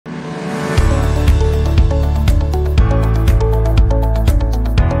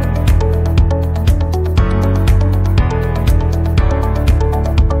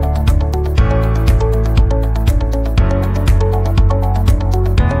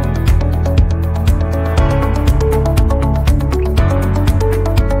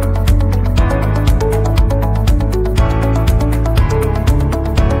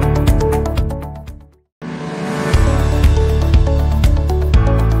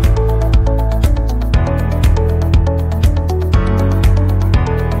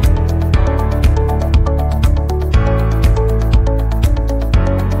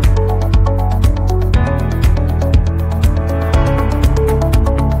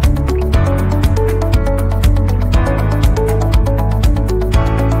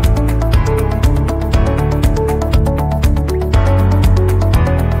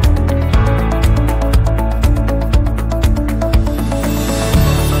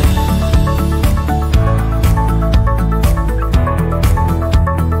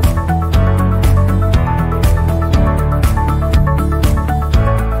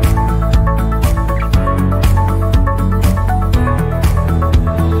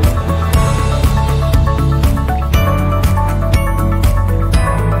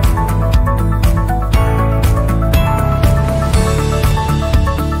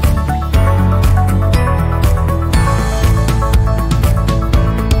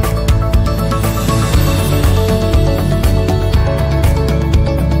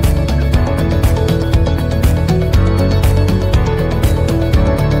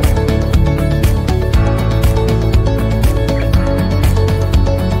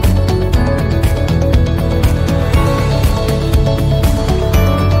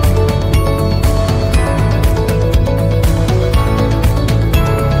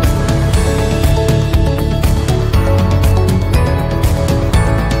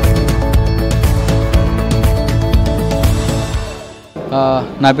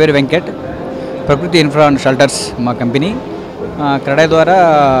నా పేరు వెంకట్. ప్రకృతి ఇన్ఫ్రా అండ్ షెల్టర్స్ మా కంపెనీ. క్రెడై ద్వారా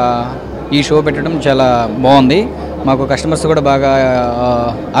ఈ షో పెట్టడం చాలా బాగుంది. మాకు కస్టమర్స్ కూడా బాగా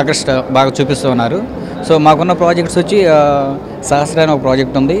బాగా చూపిస్తూ ఉన్నారు. సో మాకున్న ప్రాజెక్ట్స్ వచ్చి సహస్ర అనే ఒక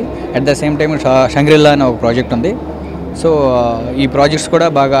ప్రాజెక్ట్ ఉంది. అట్ ద సేమ్ టైం షంగ్రిల్లా అనే ఒక ప్రాజెక్ట్ ఉంది. సో ఈ ప్రాజెక్ట్స్ కూడా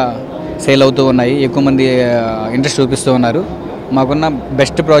బాగా సేల్ అవుతూ ఉన్నాయి. ఎక్కువ మంది ఇంట్రెస్ట్ చూపిస్తూ ఉన్నారు. మాకున్న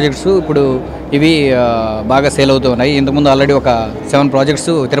బెస్ట్ ప్రాజెక్ట్స్ ఇప్పుడు ఇవి బాగా సేల్ అవుతూ ఉన్నాయి. ఇంతకుముందు ఆల్రెడీ ఒక 7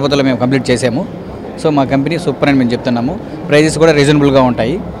 ప్రాజెక్ట్స్ తిరుపతిలో మేము కంప్లీట్ చేసాము. సో మా కంపెనీ సూపర్ అని మేము చెప్తున్నాము. ప్రైజెస్ కూడా రీజనబుల్గా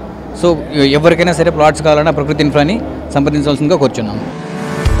ఉంటాయి. సో ఎవరికైనా సరే ప్లాట్స్ కావాలన్నా ప్రకృతి ఇన్ఫ్రాని సంప్రదించవలసిందిగా కోరుచున్నాము.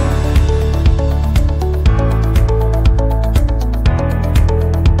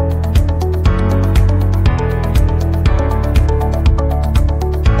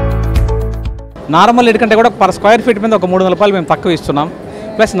 నార్మల్ రేట్ కంటే కూడా పర్ స్క్వేర్ ఫీట్ మీద ఒక 300 రూపాయలు మేము తక్కువ ఇస్తున్నాం.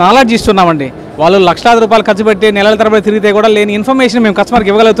 ప్లస్ నాలెడ్జ్ ఇస్తున్నామండి. వాళ్ళు లక్షలాది రూపాయలు ఖర్చు పెట్టి నెలల తరబడి తిరిగితే కూడా లేని ఇన్ఫర్మేషన్ మేము కస్టమర్కి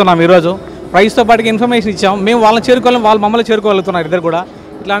ఇవ్వగలుగుతున్నాం. ఈరోజు ప్రైస్తో పాటుగా ఇన్ఫర్మేషన్ ఇచ్చాం. మేము వాళ్ళని చేరుకోవాలి, వాళ్ళు మమ్మల్ని చేరుకోగలుగుతున్నారు. ఇద్దరు కూడా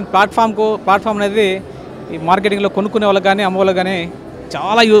ఇట్లాంటి ప్లాట్ఫామ్ అనేది ఈ మార్కెటింగ్లో కొనుక్కునే వాళ్ళకి కానీ అమ్మే వాళ్ళకి కానీ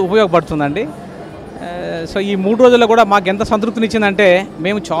చాలా ఉపయోగపడుతుందండి. సో ఈ 3 రోజుల్లో కూడా మాకు ఎంత సంతృప్తినిచ్చిందంటే,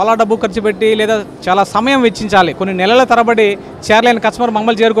 మేము చాలా డబ్బు ఖర్చు పెట్టి లేదా చాలా సమయం వెచ్చించాలి, కొన్ని నెలల తరబడి చేరలేని కస్టమర్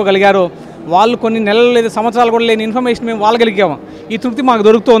మమ్మల్ని చేరుకోగలిగారు. వాళ్ళు కొన్ని నెలలు లేదా సంవత్సరాలు కూడా లేని ఇన్ఫర్మేషన్ మేము వాళ్ళగలిగాము. ఈ తృప్తి మాకు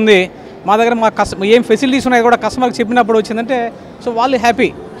దొరుకుతుంది. మా దగ్గర మా ఏం ఫెసిలిటీస్ ఉన్నాయి కూడా కస్టమర్కి చెప్పినప్పుడు వచ్చిందంటే సో వాళ్ళు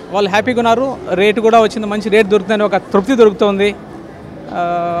హ్యాపీగా ఉన్నారు. రేటు కూడా వచ్చింది, మంచి రేటు దొరుకుతుందని ఒక తృప్తి దొరుకుతుంది.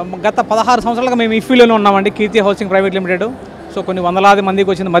 గత 16 సంవత్సరాలుగా మేము ఈ ఫీల్డ్లోనే ఉన్నామండి. కీర్తి హౌసింగ్ ప్రైవేట్ లిమిటెడ్. సో కొన్ని వందలాది మందికి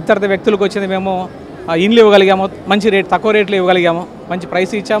వచ్చింది, మధ్యతరగతి వ్యక్తులకు వచ్చింది. మేము ఇండ్లు ఇవ్వగలిగాము, మంచి రేట్, తక్కువ రేట్లు ఇవ్వగలిగాము, మంచి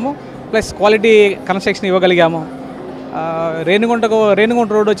ప్రైస్ ఇచ్చాము, plus quality construction ఇవ్వగలిగాము. Renigunta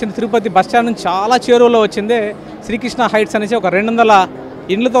road వచ్చింది, తిరుపతి బస్ స్టాండ్ నుంచి చాలా చేరువలో వచ్చింది. శ్రీకృష్ణ హైట్స్ అనేసి ఒక 200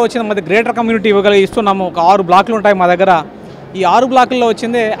 ఇండ్లతో వచ్చింది. మాది గ్రేటర్ కమ్యూనిటీ ఇస్తున్నాము. ఒక 6 బ్లాక్లు ఉంటాయి మా దగ్గర. ఈ 6 బ్లాకుల్లో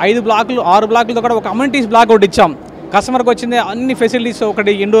వచ్చింది 6 బ్లాకులతో కూడా ఒక అమ్యూనిటీస్ బ్లాక్ ఒకటి ఇచ్చాం. కస్టమర్కి వచ్చింది అన్ని ఫెసిలిటీస్.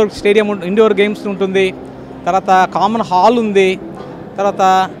 ఒకటి ఇండోర్ స్టేడియం, ఇండోర్ గేమ్స్ ఉంటుంది, తర్వాత కామన్ హాల్ ఉంది, తర్వాత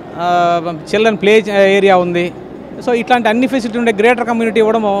చిల్డ్రన్ ప్లే ఏరియా ఉంది. సో ఇట్లాంటి అన్ని ఫెసిలిటీ ఉండే గ్రేటర్ కమ్యూనిటీ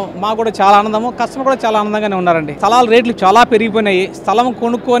ఇవ్వడము మాకు కూడా చాలా ఆనందము. కస్టమర్ కూడా చాలా ఆనందంగానే ఉన్నారండి. స్థలాల రేట్లు చాలా పెరిగిపోయినాయి. స్థలం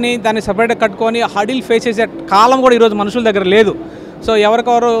కొనుక్కొని దాన్ని సపరేట్గా కట్టుకొని హడిల్ ఫేస్ చేసే కాలం కూడా ఈరోజు మనుషుల దగ్గర లేదు. సో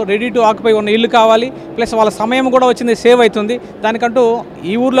ఎవరికెవరు రెడీ టు ఆక్యుపై ఉన్న ఇల్లు కావాలి, ప్లస్ వాళ్ళ సమయం కూడా వచ్చింది, సేవ్ అవుతుంది. దానికంటూ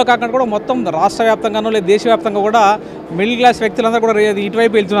ఈ ఊర్లో కాకుండా కూడా మొత్తం రాష్ట్ర వ్యాప్తంగానో లేదా దేశవ్యాప్తంగా కూడా మిడిల్ క్లాస్ వ్యక్తులందరూ కూడా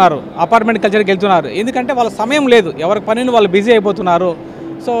ఇటువైపు వెళ్తున్నారు, అపార్ట్మెంట్ కల్చర్కి వెళ్తున్నారు. ఎందుకంటే వాళ్ళ సమయం లేదు, ఎవరి పనిని వాళ్ళు బిజీ అయిపోతున్నారు.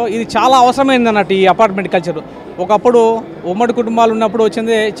 సో ఇది చాలా అవసరమైంది అన్నట్టు ఈ అపార్ట్మెంట్ కల్చర్. ఒకప్పుడు ఉమ్మడి కుటుంబాలు ఉన్నప్పుడు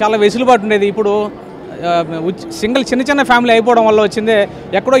వచ్చింది చాలా వెసులుబాటు ఉండేది. ఇప్పుడు చిన్న ఫ్యామిలీ అయిపోవడం వల్ల వచ్చింది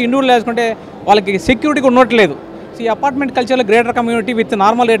ఎక్కడో ఇండివిజువల్ వేసుకుంటే వాళ్ళకి సెక్యూరిటీ ఉండట్లేదు. సో ఈ అపార్ట్మెంట్ కల్చర్లో greater community with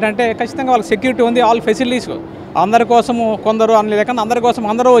normal rate అంటే ఖచ్చితంగా వాళ్ళకి సెక్యూరిటీ ఉంది, ఆల్ ఫెసిలిటీస్ అందరి కోసము కొందరు అని లేకుండా అందరి కోసం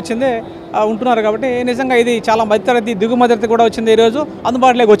అందరూ వచ్చింది ఉంటున్నారు. కాబట్టి నిజంగా ఇది చాలా మధ్యతరగతి దిగుమతి కూడా వచ్చింది, ఈరోజు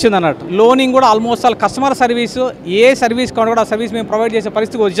అందుబాటులోకి వచ్చింది అన్నట్టు. లోనింగ్ కూడా ఆల్మోస్ట్ ఆల్ కస్టమర్ సర్వీసు, ఏ సర్వీస్ కావాలి కూడా ఆ సర్వీస్ మేము ప్రొవైడ్ చేసే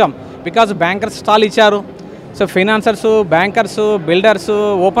పరిస్థితికి వచ్చాం. బికాజ్ బ్యాంకర్స్ స్టాల్ ఇచ్చారు. So financiers, bankers, builders,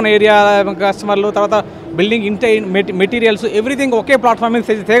 open area కస్టమర్లు, తర్వాత బిల్డింగ్ మెటీరియల్స్ ఎవ్రీథింగ్ ఒకే ప్లాట్ఫామ్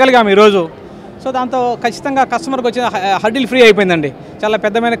మీద తేగలిగాము ఈరోజు. సో దాంతో ఖచ్చితంగా కస్టమర్కి వచ్చిన హడిల్ ఫ్రీ అయిపోయిందండి. చాలా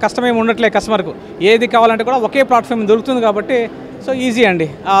పెద్దమైన కష్టమేమి ఉండట్లేదు కస్టమర్కు. ఏది కావాలంటే కూడా ఒకే ప్లాట్ఫామ్ దొరుకుతుంది కాబట్టి సో ఈజీ అండి.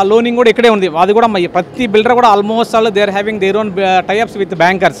 ఆ లోనింగ్ కూడా ఇక్కడే ఉంది. అది కూడా ప్రతి బిల్డర్ కూడా almost all they are having their own tie-ups with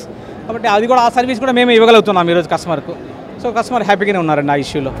bankers. కాబట్టి అది కూడా ఆ సర్వీస్ కూడా మేమే ఇవ్వగలుగుతున్నాం ఈరోజు కస్టమర్కు. సో కస్టమర్ హ్యాపీగానే ఉన్నారండి ఆ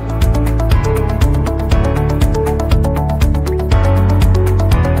ఇష్యూలో.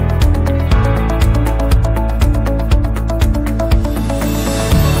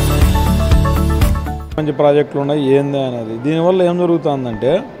 మంచి ప్రాజెక్టులు ఉన్నాయి ఏంది అనేది. దీనివల్ల ఏం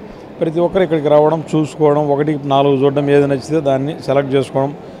జరుగుతుందంటే ప్రతి ఒక్కరు ఇక్కడికి రావడం, చూసుకోవడం, 1-4 చూడడం, ఏది నచ్చితే దాన్ని సెలెక్ట్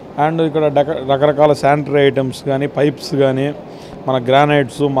చేసుకోవడం. అండ్ ఇక్కడ రకరకాల శానిటరీ ఐటమ్స్ కానీ, పైప్స్ కానీ, మన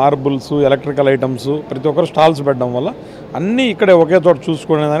గ్రానైట్స్, మార్బుల్స్, ఎలక్ట్రికల్ ఐటమ్స్ ప్రతి ఒక్కరు స్టాల్స్ పెట్టడం వల్ల అన్నీ ఇక్కడే ఒకే చోట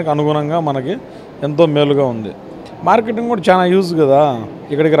చూసుకునేదానికి అనుగుణంగా మనకి ఎంతో మేలుగా ఉంది. మార్కెటింగ్ కూడా చాలా యూజ్ కదా.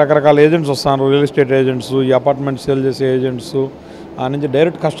 ఇక్కడికి రకరకాల ఏజెంట్స్ వస్తున్నారు, రియల్ ఎస్టేట్ ఏజెంట్స్, ఈ అపార్ట్మెంట్ సేల్ చేసే ఏజెంట్స్, ఆ నుంచి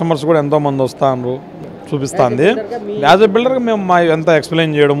డైరెక్ట్ కస్టమర్స్ కూడా ఎంతోమంది వస్తున్నారు చూపిస్తుంది. యాజ్ ఎ బిల్డర్గా మేము మా ఎంత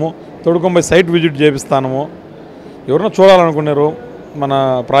ఎక్స్ప్లెయిన్ చేయడము, తోడుకొని సైట్ విజిట్ చేపిస్తాము. ఎవరైనా చూడాలనుకున్నారు మన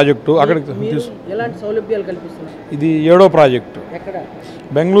ప్రాజెక్టు అక్కడికి ఇది 7వ ప్రాజెక్టు.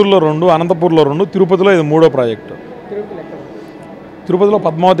 బెంగళూరులో 2, అనంతపూర్లో 2, తిరుపతిలో ఇది 3వ ప్రాజెక్టు. తిరుపతిలో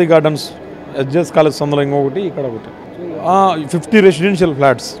పద్మావతి గార్డెన్స్, ఎస్జెస్ కాలేజ్ సందులో ఇంకొకటి, ఇక్కడ ఒకటి. 50 రెసిడెన్షియల్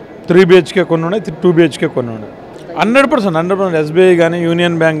ఫ్లాట్స్, 3 BHK కొన్ని ఉన్నాయి, 2 BHK కొన్ని ఉన్నాయి. 100% ఎస్బీఐ కానీ,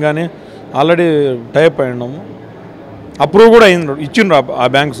 యూనియన్ బ్యాంక్ కానీ ఆల్రెడీ టైప్ అయి ఉన్నాము. అప్రూవ్ కూడా అయింది, ఇచ్చిండ్రు ఆ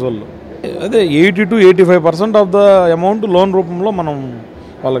బ్యాంక్స్ వాళ్ళు. అదే 80 to 85% of the amount loan రూపంలో మనం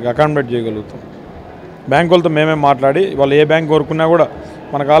వాళ్ళకి అకామిడేట్ చేయగలుగుతాం. బ్యాంక్ వాళ్ళతో మేమే మాట్లాడి వాళ్ళు ఏ బ్యాంక్ కోరుకున్నా కూడా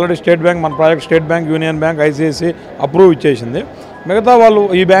మనకు ఆల్రెడీ స్టేట్ బ్యాంక్ మన project state bank, union bank, ICICI approve ఇచ్చేసింది. మిగతా వాళ్ళు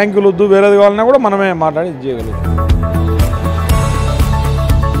ఈ బ్యాంకులు వద్దు వేరేది కావాలన్నా కూడా మనమే మాట్లాడి ఇది చేయగలుగుతాం.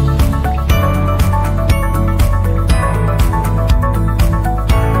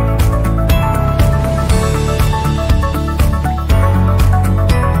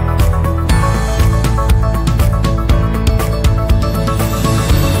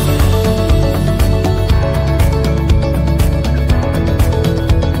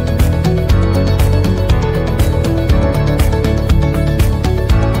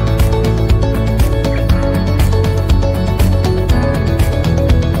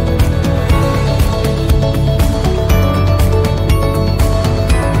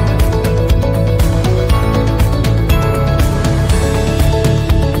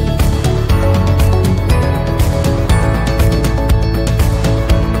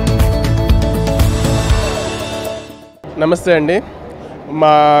 నమస్తే అండి,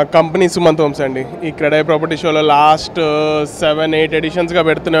 మా కంపెనీ సుమంత్ హోమ్స్ అండి. ఈ క్రెడై ప్రాపర్టీ షోలో లాస్ట్ 7-8 ఎడిషన్స్గా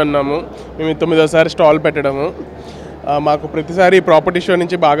పెడుతూనే ఉన్నాము. మేము 9వ స్టాల్ పెట్టడము. మాకు ప్రతిసారి ప్రాపర్టీ షో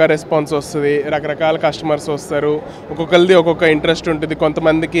నుంచి బాగా రెస్పాన్స్ వస్తుంది. రకరకాల కస్టమర్స్ వస్తారు. ఒక్కొక్కరిది ఒక్కొక్క ఇంట్రెస్ట్ ఉంటుంది.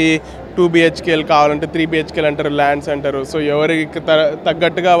 కొంతమందికి 2 BHKలు కావాలంటే 3 BHKలు అంటారు, ల్యాండ్స్ అంటారు. సో ఎవరికి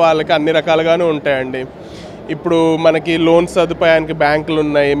తగ్గట్టుగా వాళ్ళకి అన్ని రకాలుగానే ఉంటాయండి. ఇప్పుడు మనకి లోన్ సదుపాయానికి బ్యాంకులు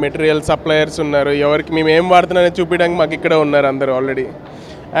ఉన్నాయి, మెటీరియల్ సప్లయర్స్ ఉన్నారు. ఎవరికి మేము ఏం వాడుతున్నామని చూపించడానికి మాకు ఇక్కడ ఉన్నారు అందరూ ఆల్రెడీ.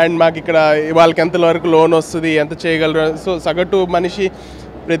 అండ్ మాకు ఇక్కడ వాళ్ళకి ఎంతవరకు లోన్ వస్తుంది, ఎంత చేయగలరు. సో సగటు మనిషి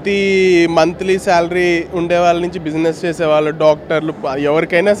ప్రతి మంత్లీ శాలరీ ఉండే వాళ్ళ నుంచి బిజినెస్ చేసేవాళ్ళు, డాక్టర్లు,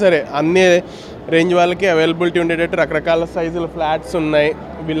 ఎవరికైనా సరే అన్ని రేంజ్ వాళ్ళకి అవైలబిలిటీ ఉండేటట్టు రకరకాల సైజుల ఫ్లాట్స్ ఉన్నాయి,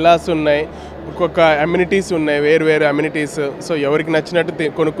 విల్లాస్ ఉన్నాయి, ఒక్కొక్క అమ్యూనిటీస్ ఉన్నాయి, వేరు అమ్యూనిటీస్. సో ఎవరికి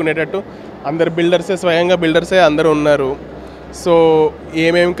నచ్చినట్టు కొనుక్కునేటట్టు అందరు బిల్డర్సే, స్వయంగా బిల్డర్సే అందరూ ఉన్నారు. సో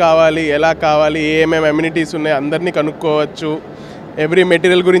ఏమేమి కావాలి, ఎలా కావాలి, ఏమేమి అమ్యూనిటీస్ ఉన్నాయి అందరినీ కనుక్కోవచ్చు. ఎవ్రీ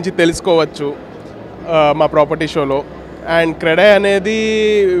మెటీరియల్ గురించి తెలుసుకోవచ్చు మా ప్రాపర్టీ షోలో. అండ్ క్రెడై అనేది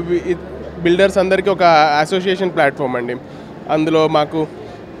బిల్డర్స్ అందరికీ ఒక అసోసియేషన్ ప్లాట్ఫామ్ అండి. అందులో మాకు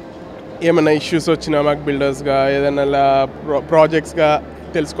ఏమైనా ఇష్యూస్ వచ్చినా మాకు బిల్డర్స్గా ఏదైనా ప్రాజెక్ట్స్గా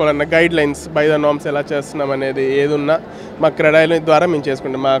తెలుసుకోవాలన్న guide lines, by the norms ఎలా చేస్తున్నాం అనేది ఏది ఉన్నా మా క్రెడై ద్వారా మేము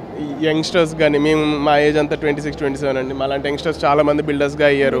చేసుకుంటాం. మా యంగ్స్టర్స్ కానీ మేము మా ఏజ్ అంతా 26-27 అండి. మా లాంటి యంగ్స్టర్స్ చాలామంది బిల్డర్స్గా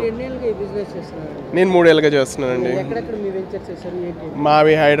అయ్యారు. నేను 3 ఏళ్ళుగా చేస్తున్నానండి.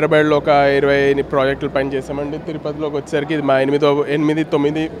 మావి హైదరాబాద్లో ఒక 20 ప్రాజెక్టులు పని చేసామండి. తిరుపతిలోకి వచ్చేసరికి ఇది మా 8,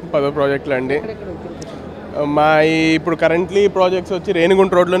 9, 10 ప్రాజెక్టులు అండి. మా ఇప్పుడు కరెంట్లీ ప్రాజెక్ట్స్ వచ్చి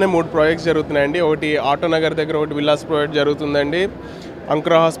రేణిగుంట రోడ్లోనే 3 ప్రాజెక్ట్స్ జరుగుతున్నాయండి. ఒకటి ఆటోనగర్ దగ్గర ఒకటి విల్లాస్ ప్రాజెక్ట్ జరుగుతుందండి.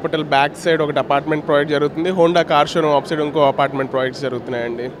 అంకుర హాస్పిటల్ బ్యాక్ సైడ్ ఒకటి అపార్ట్మెంట్ ప్రాజెక్ట్ జరుగుతుంది. Honda car showroom of side ఇంకో అపార్ట్మెంట్ ప్రాజెక్ట్స్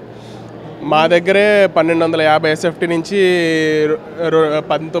జరుగుతున్నాయండి. మా దగ్గరే 1250 SFT నుంచి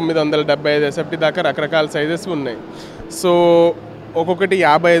 1975 SFT దాకా రకరకాల సైజెస్ ఉన్నాయి. సో ఒక్కొక్కటి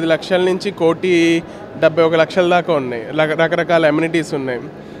 55 లక్షల నుంచి 1,71,00,000 దాకా ఉన్నాయి. రకరకాల అమ్యూనిటీస్ ఉన్నాయి.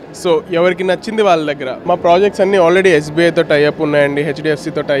 సో ఎవరికి నచ్చింది వాళ్ళ దగ్గర. మా ప్రాజెక్ట్స్ అన్నీ ఆల్రెడీ SBIతో టైఅప్ ఉన్నాయండి,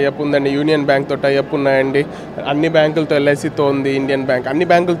 HDFCతో టైఅప్ ఉందండి, యూనియన్ బ్యాంక్తో టైఅప్ ఉన్నాయండి, అన్ని బ్యాంకులతో, LICతో ఉంది, ఇండియన్ బ్యాంక్, అన్ని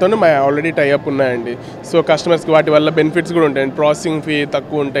బ్యాంకులతోనే మా ఆల్రెడీ టైఅప్ ఉన్నాయండి. సో కస్టమర్స్కి వాటి వల్ల బెనిఫిట్స్ కూడా ఉంటాయండి. ప్రాసెసింగ్ ఫీ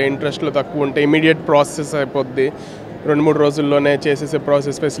తక్కువ ఉంటాయి, ఇంట్రెస్ట్లు తక్కువ ఉంటాయి, ఇమీడియట్ ప్రాసెస్ అయిపోద్ది, 2-3 రోజుల్లోనే చేసేసే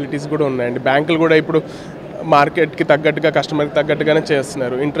ప్రాసెస్ ఫెసిలిటీస్ కూడా ఉన్నాయండి. బ్యాంకులు కూడా ఇప్పుడు మార్కెట్కి తగ్గట్టుగా, కస్టమర్కి తగ్గట్టుగానే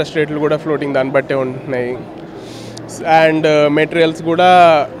చేస్తున్నారు. ఇంట్రెస్ట్ రేట్లు కూడా ఫ్లోటింగ్ దాన్ని బట్టే ఉంటున్నాయి. అండ్ మెటీరియల్స్ కూడా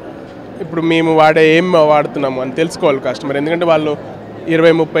ఇప్పుడు మేము ఏం వాడుతున్నాము అని తెలుసుకోవాలి కస్టమర్. ఎందుకంటే వాళ్ళు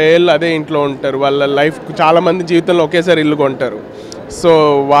 20-30 ఏళ్ళు అదే ఇంట్లో ఉంటారు. వాళ్ళ లైఫ్ చాలామంది జీవితంలో ఒకేసారి ఇల్లు కొంటారు. సో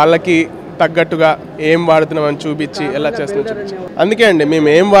వాళ్ళకి తగ్గట్టుగా ఏం వాడుతున్నామని చూపించి ఎలా చేస్తున్నాం చూపించి, అందుకే అండి మేము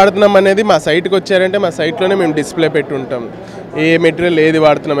ఏం వాడుతున్నాం అనేది మా సైట్కి వచ్చారంటే మా సైట్లోనే మేము డిస్ప్లే పెట్టి ఉంటాం. ఏ మెటీరియల్ ఏది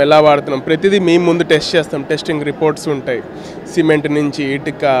వాడుతున్నాం, ఎలా వాడుతున్నాం, ప్రతిదీ మేము ముందు టెస్ట్ చేస్తాం. టెస్టింగ్ రిపోర్ట్స్ ఉంటాయి. సిమెంట్ నుంచి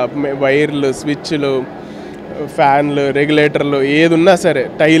ఇటుక, వైర్లు, స్విచ్లు, ఫ్యాన్లు, రెగ్యులేటర్లు, ఏది ఉన్నా సరే,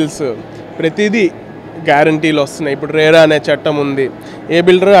 టైల్స్, ప్రతిదీ గ్యారంటీలు వస్తున్నాయి. ఇప్పుడు రేరా అనే చట్టం ఉంది. ఏ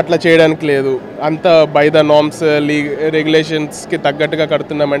బిల్డర్ అట్లా చేయడానికి లేదు. అంత బై ద నార్మ్స్, రెగ్యులేషన్స్కి తగ్గట్టుగా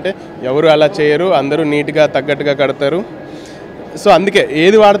కడుతున్నామంటే ఎవరు అలా చేయరు. అందరూ నీట్గా తగ్గట్టుగా కడతారు. సో అందుకే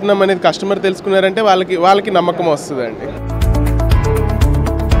ఏది వాడుతున్నాం అనేది కస్టమర్ తెలుసుకున్నారంటే వాళ్ళకి నమ్మకం వస్తుందండి.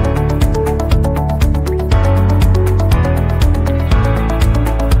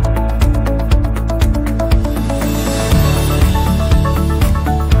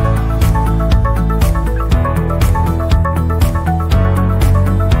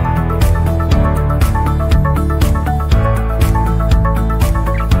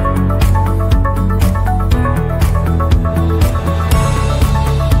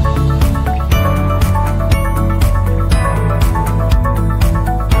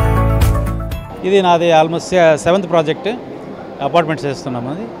 ఇది నాది ఆల్మోస్ట్ 7th ప్రాజెక్ట్ అపార్ట్మెంట్స్ చేస్తున్నాము.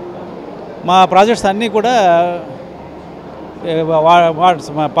 అది మా ప్రాజెక్ట్స్ అన్నీ కూడా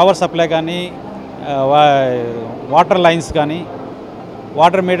పవర్ సప్లై కానీ వాటర్ లైన్స్ కానీ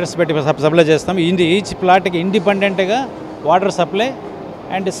వాటర్ మీటర్స్ పెట్టి సప్లై చేస్తాం. ఈచ్ ప్లాట్కి ఇండిపెండెంట్గా వాటర్ సప్లై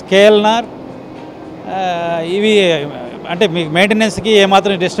అండ్ స్కేల్నార్ ఇవి అంటే మీకు మెయింటెనెన్స్కి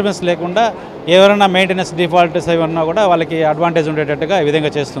ఏమాత్రం డిస్టర్బెన్స్ లేకుండా ఎవరైనా మెయింటెనెన్స్ డిఫాల్ట్స్ అవి ఉన్నా కూడా వాళ్ళకి అడ్వాంటేజ్ ఉండేటట్టుగా ఈ విధంగా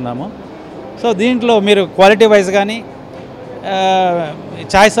చేస్తున్నాము. సో దీంట్లో మీరు క్వాలిటీ వైజ్ కానీ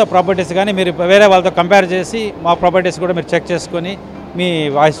చాయిస్ ఆఫ్ ప్రాపర్టీస్ కానీ మీరు వేరే వాళ్ళతో కంపేర్ చేసి మా ప్రాపర్టీస్ కూడా మీరు చెక్ చేసుకొని మీ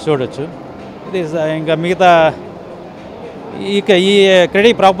వాయిస్ చూడొచ్చు. ఇది ఇంకా మిగతా ఈ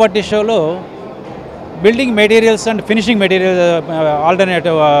క్రెడై ప్రాపర్టీ షోలో building materials and finishing material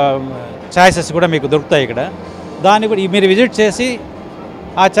alternative choices కూడా మీకు దొరుకుతాయి ఇక్కడ. దాన్ని కూడా మీరు విజిట్ చేసి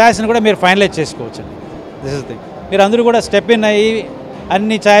ఆ ఛాయిస్ని కూడా మీరు ఫైనలైజ్ చేసుకోవచ్చు. This is thing. మీరు అందరూ కూడా స్టెప్ ఇన్ అయ్యి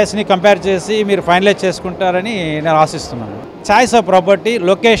అన్ని ఛాయిస్ని కంపేర్ చేసి మీరు ఫైనలైజ్ చేసుకుంటారని నేను ఆశిస్తున్నాను. ఛాయిస్ ఆఫ్ ప్రాపర్టీ,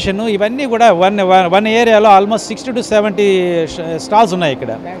 లొకేషను ఇవన్నీ కూడా వన్ ఏరియాలో ఆల్మోస్ట్ 60 to 70 స్టాల్స్ ఉన్నాయి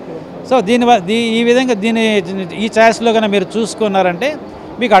ఇక్కడ. సో ఈ విధంగా ఈ ఛాయిస్లో కన్నా మీరు చూసుకున్నారంటే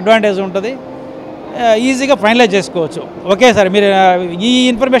మీకు అడ్వాంటేజ్ ఉంటుంది, ఈజీగా ఫైనలైజ్ చేసుకోవచ్చు. ఒకేసారి మీరు ఈ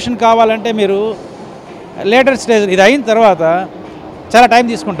ఇన్ఫర్మేషన్ కావాలంటే మీరు లేటర్ స్టేజ్ ఇది అయిన తర్వాత చాలా టైం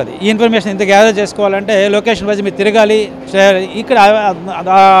తీసుకుంటుంది. ఈ ఇన్ఫర్మేషన్ ఇంత గ్యాదర్ చేసుకోవాలంటే లొకేషన్ వైజ్ మీరు తిరగాలి. ఇక్కడ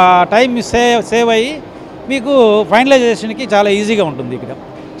టైం సేవ్ అయ్యి మీకు ఫైనలైజేషన్కి చాలా ఈజీగా ఉంటుంది ఇక్కడ.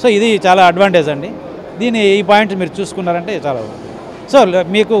 సో ఇది చాలా అడ్వాంటేజ్ అండి. ఈ పాయింట్స్ మీరు చూసుకున్నారంటే చాలా. సో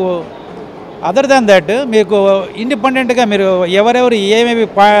మీకు అదర్ దాన్ దట్ మీకు ఇండిపెండెంట్గా మీరు ఎవరెవరు ఏమేమి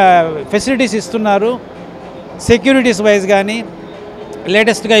ఫెసిలిటీస్ ఇస్తున్నారు, సెక్యూరిటీస్ వైజ్ కానీ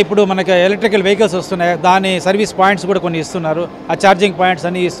లేటెస్ట్గా ఇప్పుడు మనకి ఎలక్ట్రికల్ వెహికల్స్ వస్తున్నాయి, దాని సర్వీస్ పాయింట్స్ కూడా కొన్ని ఇస్తున్నారు, ఆ ఛార్జింగ్ పాయింట్స్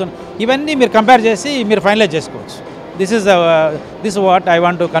అన్నీ ఇస్తున్నారు. ఇవన్నీ మీరు కంపేర్ చేసి మీరు ఫైనలైజ్ చేసుకోవచ్చు. This what I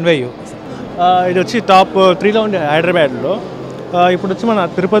want to convey you. ఇది వచ్చి టాప్ 3లో ఉంది హైదరాబాద్లో. ఇప్పుడు వచ్చి మన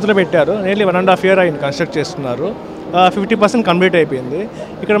తిరుపతిలో పెట్టారు. నియర్లీ 1.5 year అయింది కన్స్ట్రక్ట్ చేస్తున్నారు. 50% కంప్లీట్ అయిపోయింది.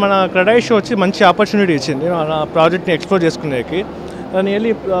 ఇక్కడ మన క్రెడై షో వచ్చి మంచి ఆపర్చునిటీ ఇచ్చింది మన ప్రాజెక్ట్ని ఎక్స్ప్లోర్ చేసుకునేకి.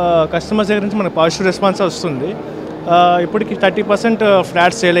 నియర్లీ కస్టమర్స్ దగ్గర నుంచి మనకు పాజిటివ్ రెస్పాన్స్ వస్తుంది. ఇప్పటికి 30%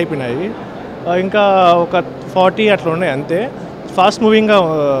 ఫ్లాట్స్ సేల్ అయిపోయినాయి. ఇంకా ఒక 40 అట్లా ఉన్నాయి అంతే. ఫాస్ట్ మూవింగ్గా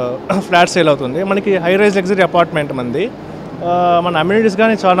ఫ్లాట్ సేల్ అవుతుంది. మనకి హై రైజ్ లగ్జరీ అపార్ట్మెంట్ మంది. మన అమ్యూనిటీస్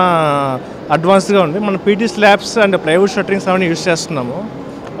కానీ చాలా అడ్వాన్స్డ్గా ఉంది. మన పీటీ స్లాబ్స్ అండ్ ప్లైవుడ్ షట్టరింగ్స్ అవన్నీ యూజ్ చేస్తున్నాము.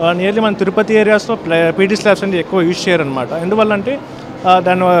 నియర్లీ మన తిరుపతి ఏరియాస్లో పీటీ స్లాబ్స్ అనేది ఎక్కువ యూజ్ చేయరు అనమాట. ఎందువల్ల అంటే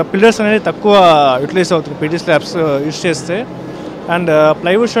దాని పిల్లర్స్ అనేది తక్కువ యూటిలైజ్ అవుతుంది పీటీ స్లాబ్స్ యూజ్ చేస్తే. అండ్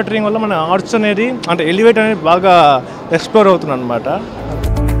ప్లైవుడ్ షట్టరింగ్ వల్ల మన ఆర్ట్స్ అనేది అంటే ఎలివేట్ అనేది బాగా ఎక్స్ప్లోర్ అవుతుంది అనమాట.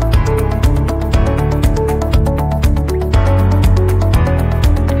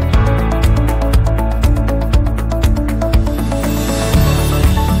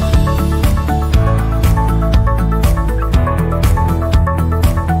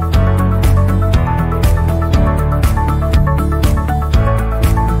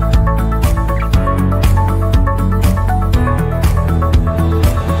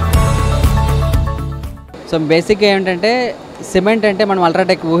 సో బేసిక్గా ఏంటంటే సిమెంట్ అంటే మనం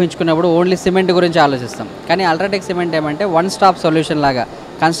అల్ట్రాటెక్ ఊహించుకున్నప్పుడు ఓన్లీ సిమెంట్ గురించి ఆలోచిస్తాం. కానీ అల్ట్రాటెక్ సిమెంట్ ఏమంటే వన్ స్టాప్ సొల్యూషన్ లాగా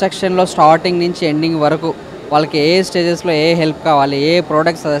కన్స్ట్రక్షన్లో స్టార్టింగ్ నుంచి ఎండింగ్ వరకు వాళ్ళకి ఏ స్టేజెస్లో ఏ హెల్ప్ కావాలి, ఏ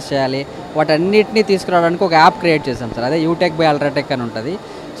ప్రోడక్ట్స్ సజెస్ట్ చేయాలి, వాటన్నిటిని తీసుకురావడానికి ఒక యాప్ క్రియేట్ చేసాం సార్. అదే యూటెక్ బై అల్ట్రాటెక్ అని ఉంటుంది.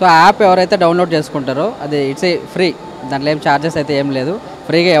 సో ఆ యాప్ ఎవరైతే డౌన్లోడ్ చేసుకుంటారో అది ఇట్స్ ఏ ఫ్రీ, దాంట్లో ఏం ఛార్జెస్ అయితే ఏం లేదు,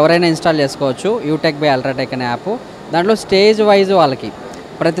 ఫ్రీగా ఎవరైనా ఇన్స్టాల్ చేసుకోవచ్చు యూటెక్ బై అల్ట్రాటెక్ అనే యాప్. దాంట్లో స్టేజ్ వైజ్ వాళ్ళకి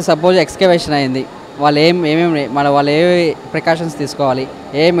సపోజ్ ఎక్స్కవేషన్ అయింది, వాళ్ళు వాళ్ళు ఏ ప్రికాషన్స్ తీసుకోవాలి,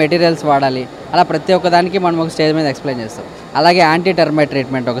 ఏ మెటీరియల్స్ వాడాలి, అలా ప్రతి ఒక్క దానికి మనం ఒక స్టేజ్ మీద ఎక్స్ప్లెయిన్ చేస్తాం. అలాగే యాంటీ టెర్మైట్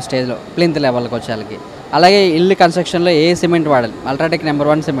ట్రీట్మెంట్ ఒక స్టేజ్లో ప్లింత్ లెవెల్కి వచ్చేళ్ళకి. అలాగే ఇల్లు కన్స్ట్రక్షన్లో ఏ సిమెంట్ వాడాలి, అల్ట్రాటెక్ నెంబర్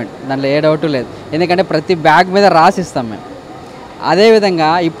 1 సిమెంట్, దాంట్లో ఏ డౌట్ లేదు, ఎందుకంటే ప్రతి బ్యాగ్ మీద రాసిస్తాం మేము. అదేవిధంగా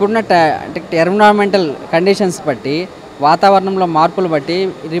ఇప్పుడున్న ఎన్విరాన్మెంటల్ కండిషన్స్ బట్టి, వాతావరణంలో మార్పులు బట్టి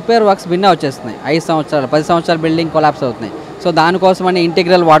రిపేర్ వర్క్స్ భిన్న వచ్చేస్తున్నాయి. 5 సంవత్సరాలు 10 సంవత్సరాల బిల్డింగ్ కొలాప్స్ అవుతున్నాయి. సో దానికోసమని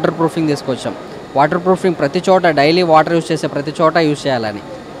ఇంటిగ్రల్ వాటర్ ప్రూఫింగ్ తీసుకొచ్చాం. వాటర్ ప్రూఫింగ్ ప్రతి చోట డైలీ వాటర్ యూజ్ చేసే ప్రతి చోట యూజ్ చేయాలని.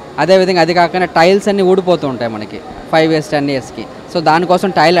 అదేవిధంగా అది కాకుండా టైల్స్ అన్నీ ఊడిపోతూ ఉంటాయి మనకి 5 years 10 yearsకి. సో దానికోసం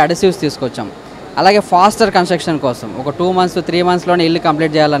టైల్ అడిసివ్స్ తీసుకొచ్చాం. అలాగే ఫాస్టర్ కన్స్ట్రక్షన్ కోసం ఒక 2 months 3 monthsలోనే ఇల్లు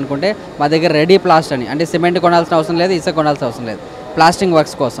కంప్లీట్ చేయాలనుకుంటే మా దగ్గర రెడీ ప్లాస్ట్ అని, అంటే సిమెంట్ కొనాల్సిన అవసరం లేదు, ఇసుక కొనాల్సిన అవసరం లేదు. ప్లాస్టింగ్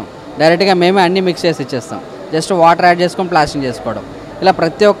వర్క్స్ కోసం డైరెక్ట్గా మేమే అన్నీ మిక్స్ చేసి ఇచ్చేస్తాం. జస్ట్ వాటర్ యాడ్ చేసుకొని ప్లాస్టింగ్ చేసుకోవడం. ఇలా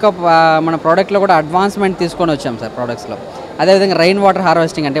ప్రతి ఒక్క మన ప్రోడక్ట్లో కూడా అడ్వాన్స్మెంట్ తీసుకొని వచ్చాం సార్ ప్రోడక్ట్స్లో. అదేవిధంగా రెయిన్ వాటర్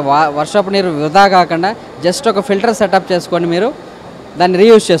హార్వెస్టింగ్, అంటే వర్షపు నీరు వృధా కాకుండా జస్ట్ ఒక ఫిల్టర్ సెటప్ చేసుకొని మీరు దాన్ని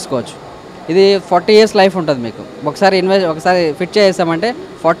రీయూజ్ చేసుకోవచ్చు. ఇది 40 years లైఫ్ ఉంటుంది మీకు. ఒకసారి ఫిట్ చేసామంటే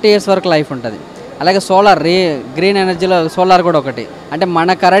 40 years వరకు లైఫ్ ఉంటుంది. అలాగే సోలార్ గ్రీన్ ఎనర్జీలో సోలార్ కూడా ఒకటి అంటే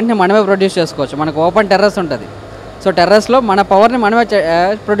మన కరెంట్ని మనమే ప్రొడ్యూస్ చేసుకోవచ్చు. మనకు ఓపెన్ టెర్రస్ ఉంటుంది. సో టెర్రస్లో మన పవర్ని మనమే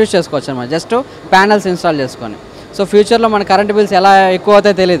ప్రొడ్యూస్ చేసుకోవచ్చు అనమాట, జస్ట్ ప్యానల్స్ ఇన్స్టాల్ చేసుకొని. సో ఫ్యూచర్లో మన కరెంట్ బిల్స్ ఎలా ఎక్కువ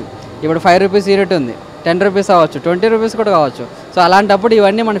అవుతాయో తెలియదు. ఇప్పుడు 5 రూపీస్ యూనిట్ ఉంది, 10 రూపీస్ అవ్వచ్చు, 20 రూపీస్ కూడా కావచ్చు. సో అలాంటప్పుడు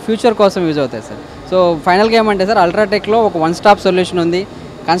ఇవన్నీ మన ఫ్యూచర్ కోసం యూజ్ అవుతాయి సార్. సో ఫైనల్గా ఏమంటే సార్, అల్ట్రాటెక్లో ఒక వన్ స్టాప్ సొల్యూషన్ ఉంది.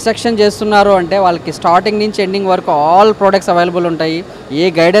 కన్స్ట్రక్షన్ చేస్తున్నారు అంటే వాళ్ళకి స్టార్టింగ్ నుంచి ఎండింగ్ వరకు ఆల్ ప్రోడక్ట్స్ అవైలబుల్ ఉంటాయి. ఏ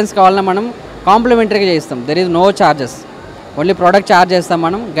గైడెన్స్ కావాలన్నా మనం కాంప్లిమెంటరీగా చేయిస్తాం. There is no charges, only product charge చేస్తాం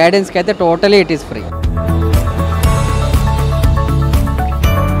మనం. గైడెన్స్కి అయితే టోటలీ ఇట్ ఈస్ ఫ్రీ.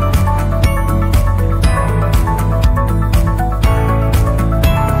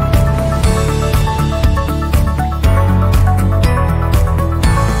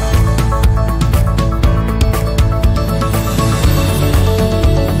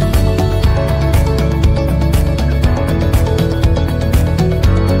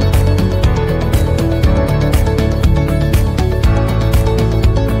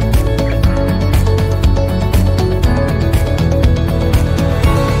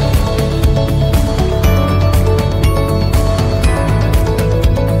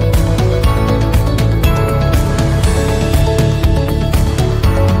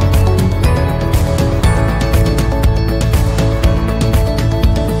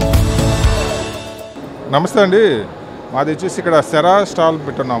 నమస్తే అండి, మాది వచ్చేసి ఇక్కడ సెరా స్టాల్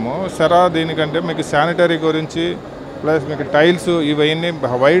పెట్టున్నాము. సెరా దీనికంటే మీకు శానిటరీ గురించి ప్లస్ మీకు టైల్స్ ఇవన్నీ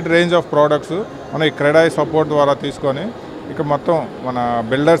వైడ్ రేంజ్ ఆఫ్ ప్రోడక్ట్స్ మన ఈ క్రెడై సపోర్ట్ ద్వారా తీసుకొని ఇక మొత్తం మన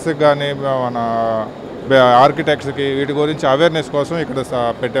బిల్డర్స్కి కానీ మన ఆర్కిటెక్ట్స్కి వీటి గురించి అవేర్నెస్ కోసం ఇక్కడ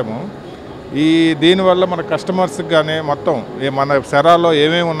పెట్టాము. దీనివల్ల మన కస్టమర్స్కి కానీ మొత్తం మన సెరాలో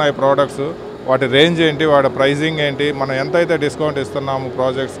ఏమేమి ఉన్నాయి ప్రోడక్ట్స్, వాటి రేంజ్ ఏంటి, వాటి ప్రైజింగ్ ఏంటి, మనం ఎంతైతే డిస్కౌంట్ ఇస్తున్నాము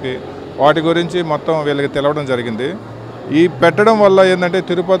ప్రాజెక్ట్స్కి, వాటి గురించి మొత్తం వీళ్ళకి తెలవడం జరిగింది. ఈ పెట్టడం వల్ల ఏంటంటే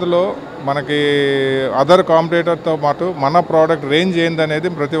తిరుపతిలో మనకి అదర్ కాంపిటేటర్తో పాటు మన ప్రోడక్ట్ రేంజ్ ఏందనేది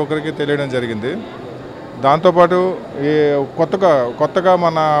ప్రతి ఒక్కరికి తెలియడం జరిగింది. దాంతోపాటు ఈ కొత్తగా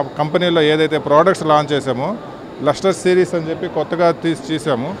మన కంపెనీలో ఏదైతే ప్రోడక్ట్స్ లాంచ్ చేసామో లస్టర్ సిరీస్ అని చెప్పి కొత్తగా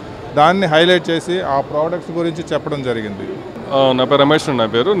తీసాము, దాన్ని హైలైట్ చేసి ఆ ప్రోడక్ట్స్ గురించి చెప్పడం జరిగింది. నా పేరు రమేష్, నా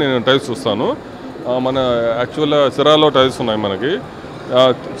పేరు, నేను టైల్స్ చూస్తాను. మన యాక్చువల్గా సిరాలో టైల్స్ ఉన్నాయి మనకి.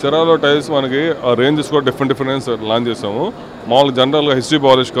 చెరాలో టైల్స్ మనకి రేంజెస్ కూడా డిఫరెంట్ లాంచ్ చేసాము. మామూలుగా జనరల్గా హెచ్డీ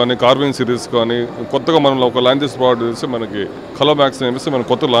పాలిష్ కానీ కార్వింగ్ సిరీస్ కానీ కొత్తగా మనం ఒక లాంచ్ చేసే ప్రోడక్ట్ చేసి మనకి కలర్ మ్యాక్స్ అని చెప్పేసి మనం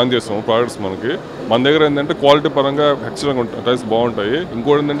కొత్తగా లాంచ్ చేసాము ప్రోడక్ట్స్. మన దగ్గర ఏంటంటే క్వాలిటీ పరంగా ఎక్సలెంట్గా ఉంటాయి, టైల్స్ బాగుంటాయి.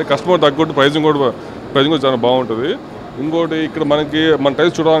 ఇంకోటి ఏంటంటే కస్టమర్ తగ్గట్టు ప్రైజింగ్ కూడా చాలా బాగుంటుంది. ఇంకోటి ఇక్కడ మన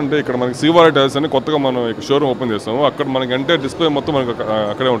టైల్స్ చూడాలంటే ఇక్కడ మనకి సివారి టైల్స్ అని కొత్తగా మనం ఇక్కడ షోరూమ్ ఓపెన్ చేస్తాము. అక్కడ మనకి అంటే డిస్ప్లే మొత్తం మనకి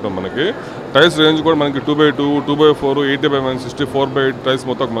అక్కడే ఉంటుంది. మనకి టైల్స్ రేంజ్ కూడా మనకి 2x2, 2x4, 80x1, 64x8 tiles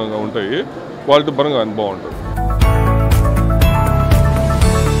మొత్తం మనకు ఉంటాయి. క్వాలిటీ పరంగా బాగుంటుంది.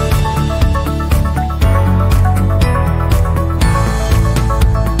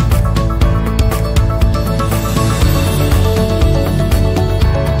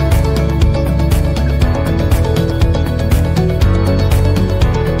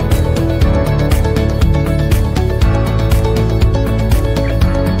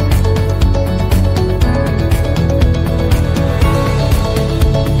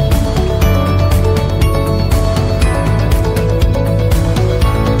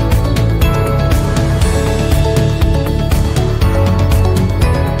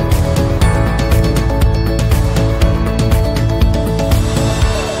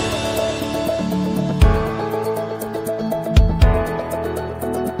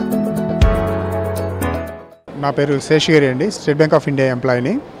 నా పేరు శేషగిరి అండి, స్టేట్ బ్యాంక్ ఆఫ్ ఇండియా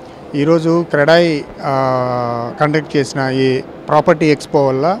ఎంప్లాయీని. ఈరోజు క్రెడై కండక్ట్ చేసిన ఈ ప్రాపర్టీ ఎక్స్పో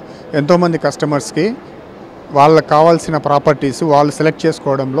వల్ల ఎంతోమంది కస్టమర్స్కి వాళ్ళకి కావాల్సిన ప్రాపర్టీస్ వాళ్ళు సెలెక్ట్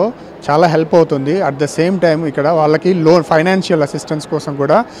చేసుకోవడంలో చాలా హెల్ప్ అవుతుంది. అట్ ద సేమ్ టైం ఇక్కడ వాళ్ళకి లోన్ ఫైనాన్షియల్ అసిస్టెన్స్ కోసం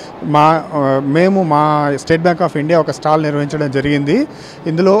కూడా మేము మా స్టేట్ బ్యాంక్ ఆఫ్ ఇండియా ఒక స్టాల్ నిర్వహించడం జరిగింది.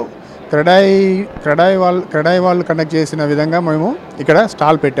 ఇందులో క్రెడై వాళ్ళు కండక్ట్ చేసిన విధంగా మేము ఇక్కడ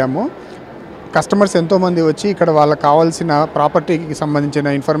స్టాల్ పెట్టాము. కస్టమర్స్ ఎంతోమంది వచ్చి ఇక్కడ వాళ్ళకి కావాల్సిన ప్రాపర్టీకి సంబంధించిన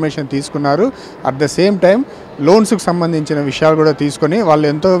ఇన్ఫర్మేషన్ తీసుకున్నారు. అట్ ద సేమ్ టైం లోన్స్కి సంబంధించిన విషయాలు కూడా తీసుకొని వాళ్ళు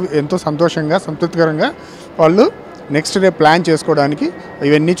ఎంతో సంతోషంగా సంతృప్తికరంగా వాళ్ళు నెక్స్ట్ డే ప్లాన్ చేసుకోవడానికి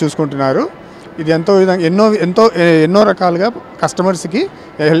ఇవన్నీ చూసుకుంటున్నారు. ఇది ఎన్నో రకాలుగా కస్టమర్స్కి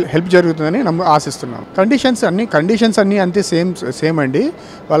హెల్ప్ జరుగుతుందని ఆశిస్తున్నాం. కండిషన్స్ అన్నీ అంతే సేమ్ అండి.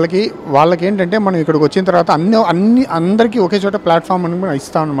 వాళ్ళకి ఏంటంటే మనం ఇక్కడికి వచ్చిన తర్వాత అందరికీ ఒకే చోట ప్లాట్ఫామ్ అని మనం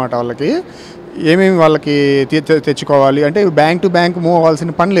ఇస్తాం అన్నమాట. వాళ్ళకి ఏమేమి వాళ్ళకి తెచ్చుకోవాలి అంటే బ్యాంక్ టు బ్యాంక్ మూవ్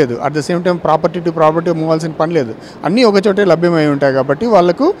అవ్వాల్సిన పని లేదు. At the same time property to property move అవ్వాల్సిన పని లేదు. అన్నీ ఒక చోటే లభ్యమై ఉంటాయి కాబట్టి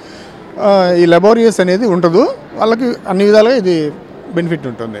వాళ్ళకు ఈ లబోరియస్ అనేది ఉండదు. వాళ్ళకి అన్ని విధాలుగా ఇది బెనిఫిట్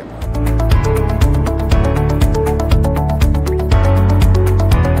ఉంటుంది.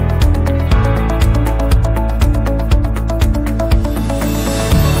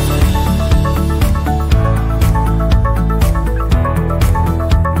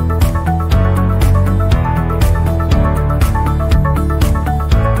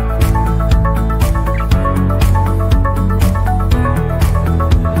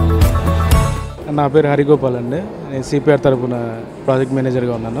 నా పేరు హరిగోపాల్ అండి. నేను సిపిఆర్ తరపున ప్రాజెక్ట్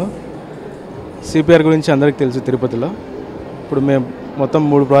మేనేజర్గా ఉన్నాను. సిపిఆర్ గురించి అందరికీ తెలుసు తిరుపతిలో. ఇప్పుడు మేము మొత్తం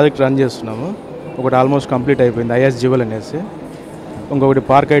 3 ప్రాజెక్ట్ రన్ చేస్తున్నాము. ఒకటి ఆల్మోస్ట్ కంప్లీట్ అయిపోయింది, ఐఎస్ జివల్ అనేసి. ఇంకొకటి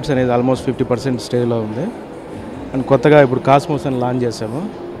పార్క్ హైట్స్ అనేది ఆల్మోస్ట్ 50% స్టేజ్లో ఉంది. అండ్ కొత్తగా ఇప్పుడు కాస్మోస్ అని లాంచ్ చేసాము.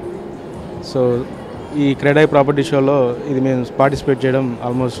 సో ఈ క్రెడై ప్రాపర్టీ షోలో ఇది మేము పార్టిసిపేట్ చేయడం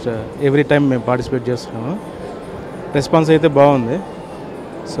ఆల్మోస్ట్ ఎవ్రీ టైం మేము పార్టిసిపేట్ చేస్తున్నాము. రెస్పాన్స్ అయితే బాగుంది.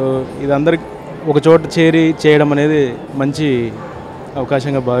 సో ఇది అందరికి ఒక చోట చేరి చేయడం అనేది మంచి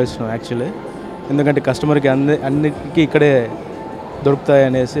అవకాశంగా భావిస్తున్నాం యాక్చువల్లీ. ఎందుకంటే కస్టమర్కి అన్నిటికీ ఇక్కడే దొరుకుతాయి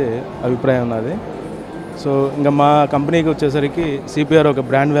అనేసి అభిప్రాయం ఉన్నది. సో ఇంకా మా కంపెనీకి వచ్చేసరికి సిపిఆర్ ఒక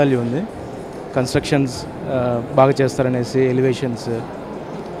బ్రాండ్ వాల్యూ ఉంది. కన్స్ట్రక్షన్స్ బాగా చేస్తారనేసి, ఎలివేషన్స్.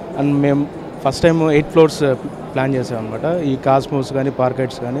 అండ్ మేము ఫస్ట్ టైం 8 floors ప్లాన్ చేసాం అనమాట. ఈ కాస్మోస్ కానీ పార్క్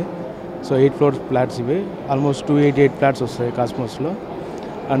హైట్స్ కానీ. సో 8 floors ఫ్లాట్స్ ఇవి. ఆల్మోస్ట్ 288 ఫ్లాట్స్ వస్తాయి కాస్మోస్లో.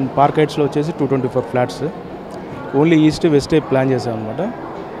 అండ్ పార్క్ హైట్స్లో వచ్చేసి 224 ఫ్లాట్స్. ఓన్లీ ఈస్ట్ వెస్టే ప్లాన్ చేసాం అనమాట.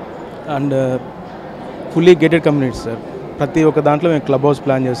 And fully gated communities sir. ప్రతి ఒక్క దాంట్లో మేము క్లబ్ హౌస్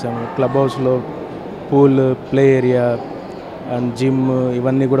ప్లాన్ చేసాము. క్లబ్ హౌస్లో pool, play area and gym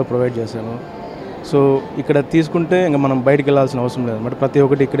ఇవన్నీ కూడా ప్రొవైడ్ చేసాము. సో ఇక్కడ తీసుకుంటే ఇంకా మనం బయటికి వెళ్ళాల్సిన అవసరం లేదన్నమాట. ప్రతి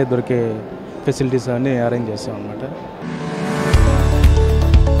ఒక్కటి ఇక్కడే దొరికే ఫెసిలిటీస్ అన్నీ అరేంజ్ చేస్తాం అన్నమాట.